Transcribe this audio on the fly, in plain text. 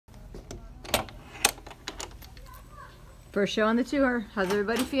First show on the tour. How's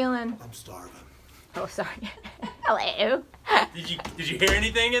everybody feeling? I'm starving. Oh, sorry. Hello. Did you hear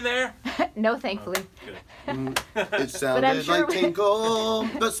anything in there? No, thankfully. It sounded sure like tinkle,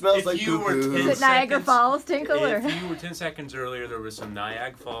 but smells like poo-poo. Is it Niagara Falls tinkle or? If you were 10 seconds earlier, there was some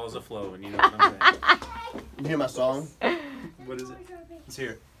Niagara Falls a-flowing. You know what I'm saying? You hear my song? What is it? Let's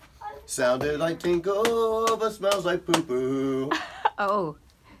hear it. Sounded like tinkle, but smells like poo-poo. Oh,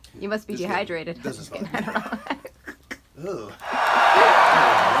 you must be dehydrated. This is fun. I don't know. Ugh.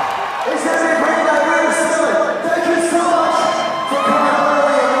 It's going to be pretty diverse. Thank you so much for coming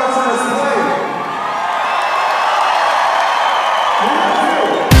early and watching us play.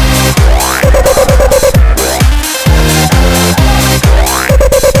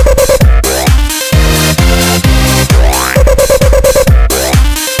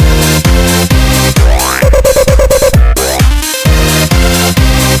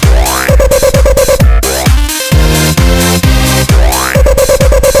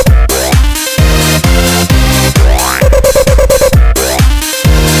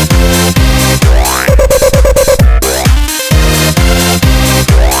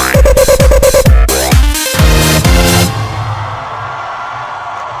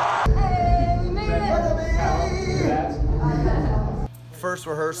 First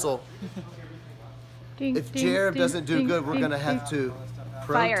rehearsal. If Jared doesn't do good, we're gonna have to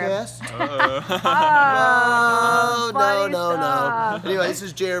protest. No. Anyway, this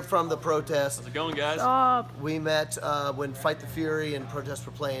is Jared from the Protest. How's it going, guys? Stop. We met when Fight the Fury and Protest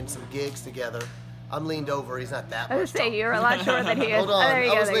were playing some gigs together. I'm leaned over. He's not that much. I was gonna say you're a lot shorter than he is. Hold on. Oh, there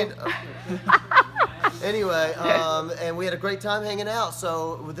you I go, was there you leaned. go. Anyway, and we had a great time hanging out.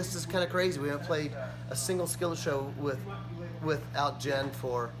 So this is kind of crazy. We haven't played a single Skillet show without Jen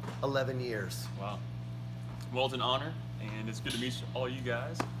for 11 years. Wow. Well, it's an honor, and it's good to meet all you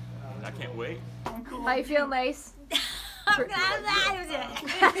guys. And I can't wait. How you feel, Lace? I'm glad that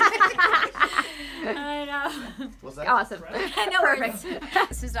I know. What's that? Awesome. No Perfect.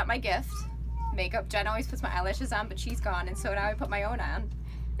 This is not my gift. Makeup. Jen always puts my eyelashes on, but she's gone, and so now I put my own on.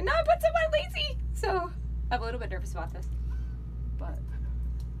 And now I put some on Lacey. So I'm a little bit nervous about this. But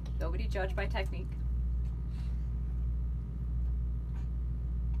nobody judge my technique.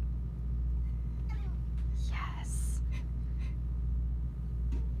 Yes.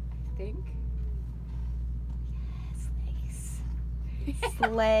 I think. Yes, Lace.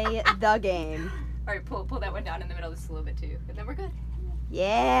 Slay the game. Alright, pull that one down in the middle just a little bit too. And then we're good.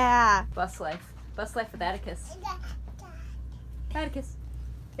 Yeah. Bus life. Bus life with Atticus. Atticus.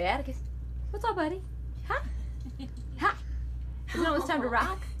 Hey, Atticus. What's up, buddy? Huh? Huh? Isn't it almost time to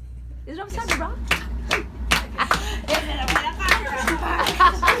rock? Is it almost time to rock?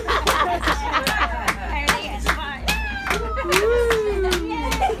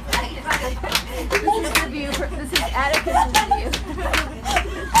 This is the view. This is Atticus' view.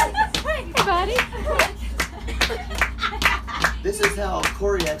 Hey, buddy. This is how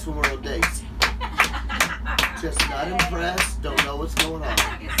Corey acts when we're on dates. Just not impressed, don't know what's going on.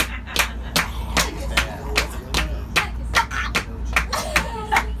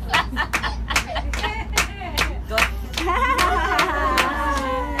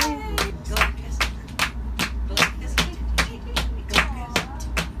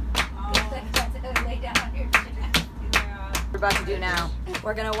 We're about to do now.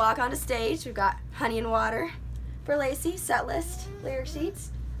 We're gonna walk onto stage. We've got Honey and Water for Lacey, set list, lyric sheets,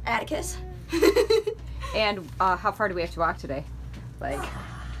 Atticus. And how far do we have to walk today? Like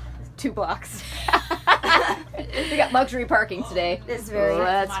 2 blocks. We got luxury parking today. It's very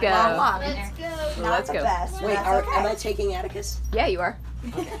Let's go. long walk. Let's go. Best. Wait, am I taking Atticus? Yeah, you are.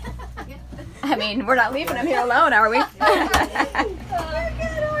 I mean, we're not leaving him here alone, are we?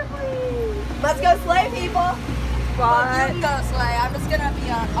 Let's go slay, people. What? You go slay. I'm just gonna be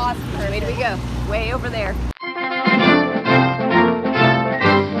an awesome person. Way do we go? Way over there.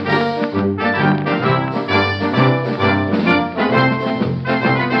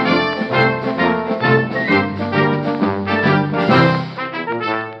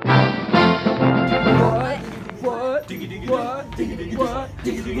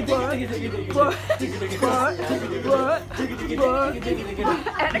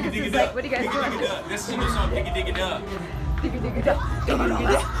 Atticus is like, what are you guys doing? This is a new song, Digga Digga Duh.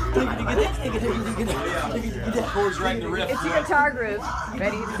 Chords right in the riff. It's a guitar groove.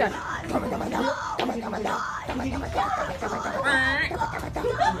 Ready? Done.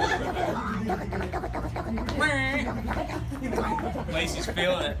 Lacey's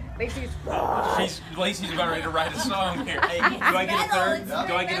feeling it. Lacey's. Lacey's about ready to write a song here. Hey, do I get a third?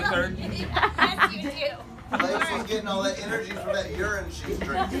 Do I get a third? Yes, you do. Lacey's getting all that energy from that urine she's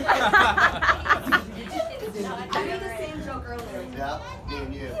drinking. I do the same earlier. Yeah, me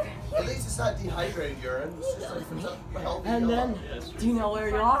and you. At least it's not dehydrated urine. It's just like from something healthy. And then, do you know where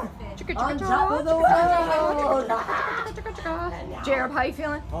you are? On top of the world. Jared, how you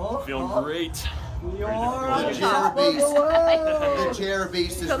feeling? Feeling great. You're The on top of Jerry the world. The Jerry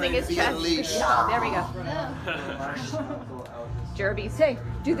Beast is Filming ready to his be chest. unleashed. There we go. Jared Beast. Hey,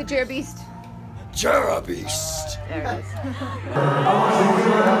 do the Jared Beast. Jerry Beast. There it is.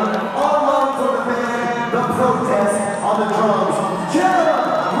 All love for the band, the protest on the drums. Jerry!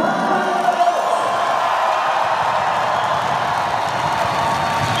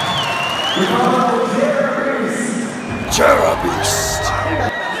 We follow Jerry Beast. Jerry Beast.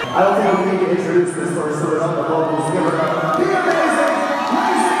 I don't think we need to introduce this person, so we're on the vocals. Give it up. The amazing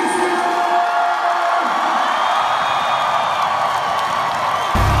Lacey Skillet!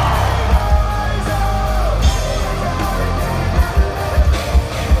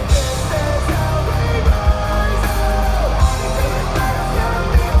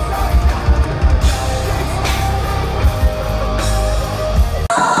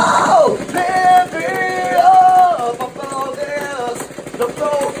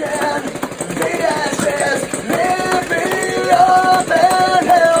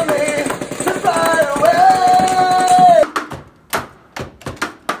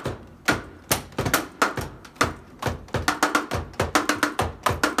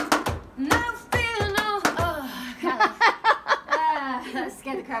 That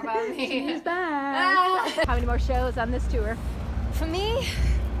scared the crap out of me. She's back. How many more shows on this tour? For me,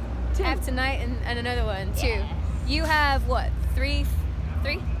 I have tonight and another one too. You have what? Three?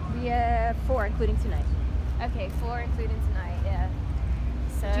 We have 4, including tonight. Okay, 4 including tonight. Yeah.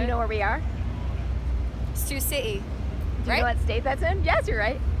 So. Do you know where we are? Sioux City, Do you right? know what state that's in? Yes, you're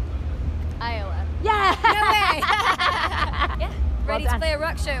right. Iowa. Yeah. No way. Yeah. Ready to done. play a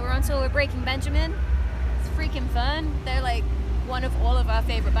rock show. We're on tour with Breaking Benjamin. It's freaking fun. They're like one of all of our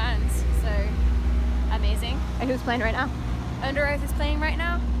favorite bands. So amazing. And who's playing right now? Under Oath is playing right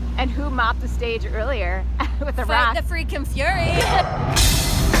now. And who mopped the stage earlier with the Fight rock? the freaking fury.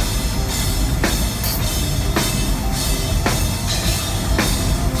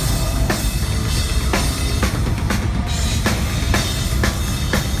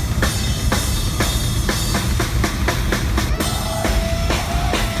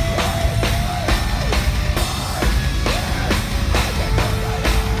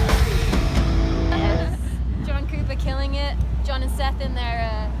 John Cooper killing it. John and Seth in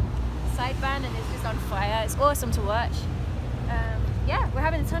their side band, and it's just on fire. It's awesome to watch. Yeah, we're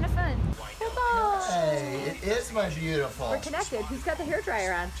having a ton of fun. Hey, it is my beautiful. We're connected. Who's got the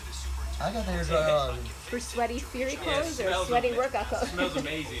hairdryer on? I got the hair dryer on. For sweaty fury clothes or sweaty workout clothes? Smells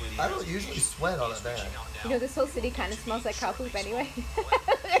amazing. I don't usually sweat on it, man. You know, this whole city kind of smells like cow poop anyway.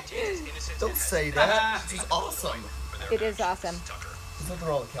 Don't say that. This is awesome. It is awesome. There's nothing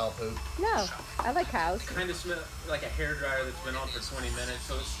wrong with cow poop. No, I like cows. Kind of smell like a hairdryer that's been on for 20 minutes,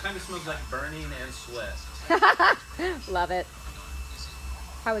 so it kind of smells like burning and sweat. Love it.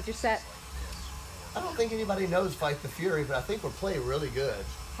 How was your set? I don't think anybody knows Fight the Fury, but I think we're playing really good.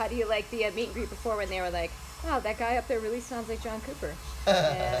 How do you like the meet and greet before when they were like, wow, that guy up there really sounds like John Cooper?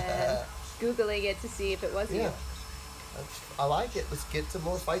 And Googling it to see if it was you. Yeah. I like it. Let's get some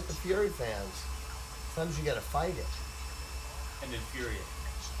more Fight the Fury fans. Sometimes you gotta fight it. And then fury it.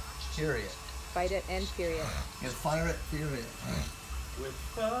 Fury it. Fight it and fury it. You gotta fire it, fury it. With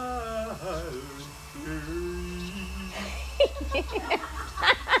fire and fury.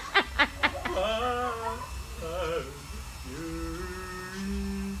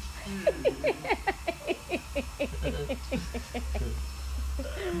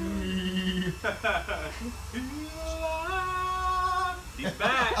 He's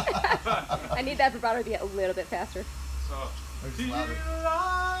back. I need that vibrato to be a little bit faster. So, Just louder.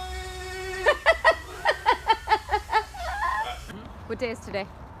 What day is today?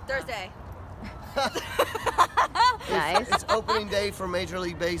 Thursday. Nice. It's opening day for Major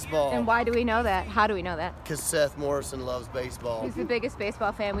League Baseball. And why do we know that? How do we know that? Because Seth Morrison loves baseball. Who's the biggest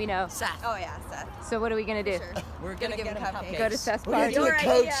baseball fan we know? Seth. Oh yeah, Seth. So what are we gonna do? Sure. We're gonna give him cupcakes. Go to Seth's We're gonna party? do it, Your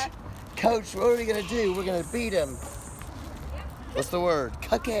Coach. idea. Coach, what are we gonna do? We're gonna beat him. What's the word?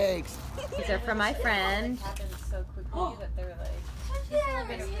 Cupcakes. These are from my friend. Happened so quickly that they were like,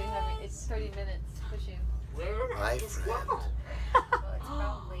 it's 30 minutes pushing. My friend. Well, it's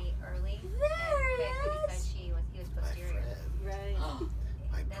probably early. And because he was My posterior. friend. Right.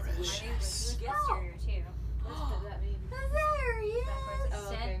 My That's what he was precious. posterior too. What does that mean? Backwards. Oh,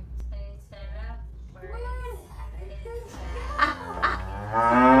 Sit. okay. Stand up. Where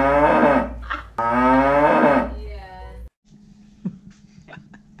Yeah.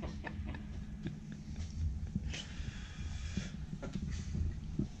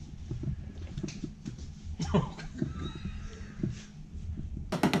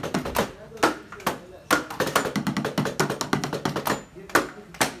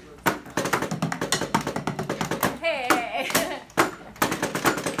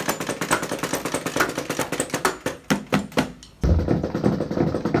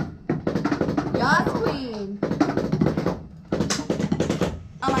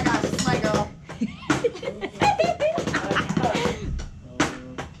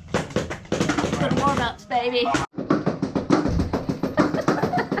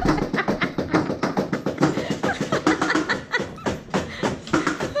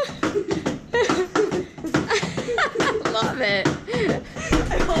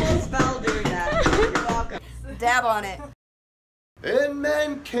 dab on it. In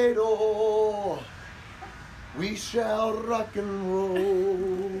Mankato, we shall rock and roll.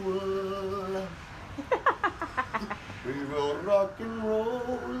 We will rock and roll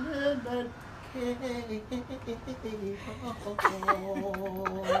in Mankato.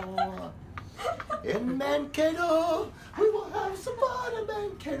 In Mankato, we will have some fun in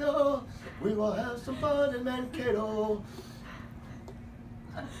Mankato. We will have some fun in Mankato.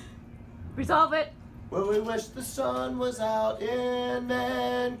 Resolve it. Well, we wish the sun was out in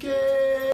Mankato.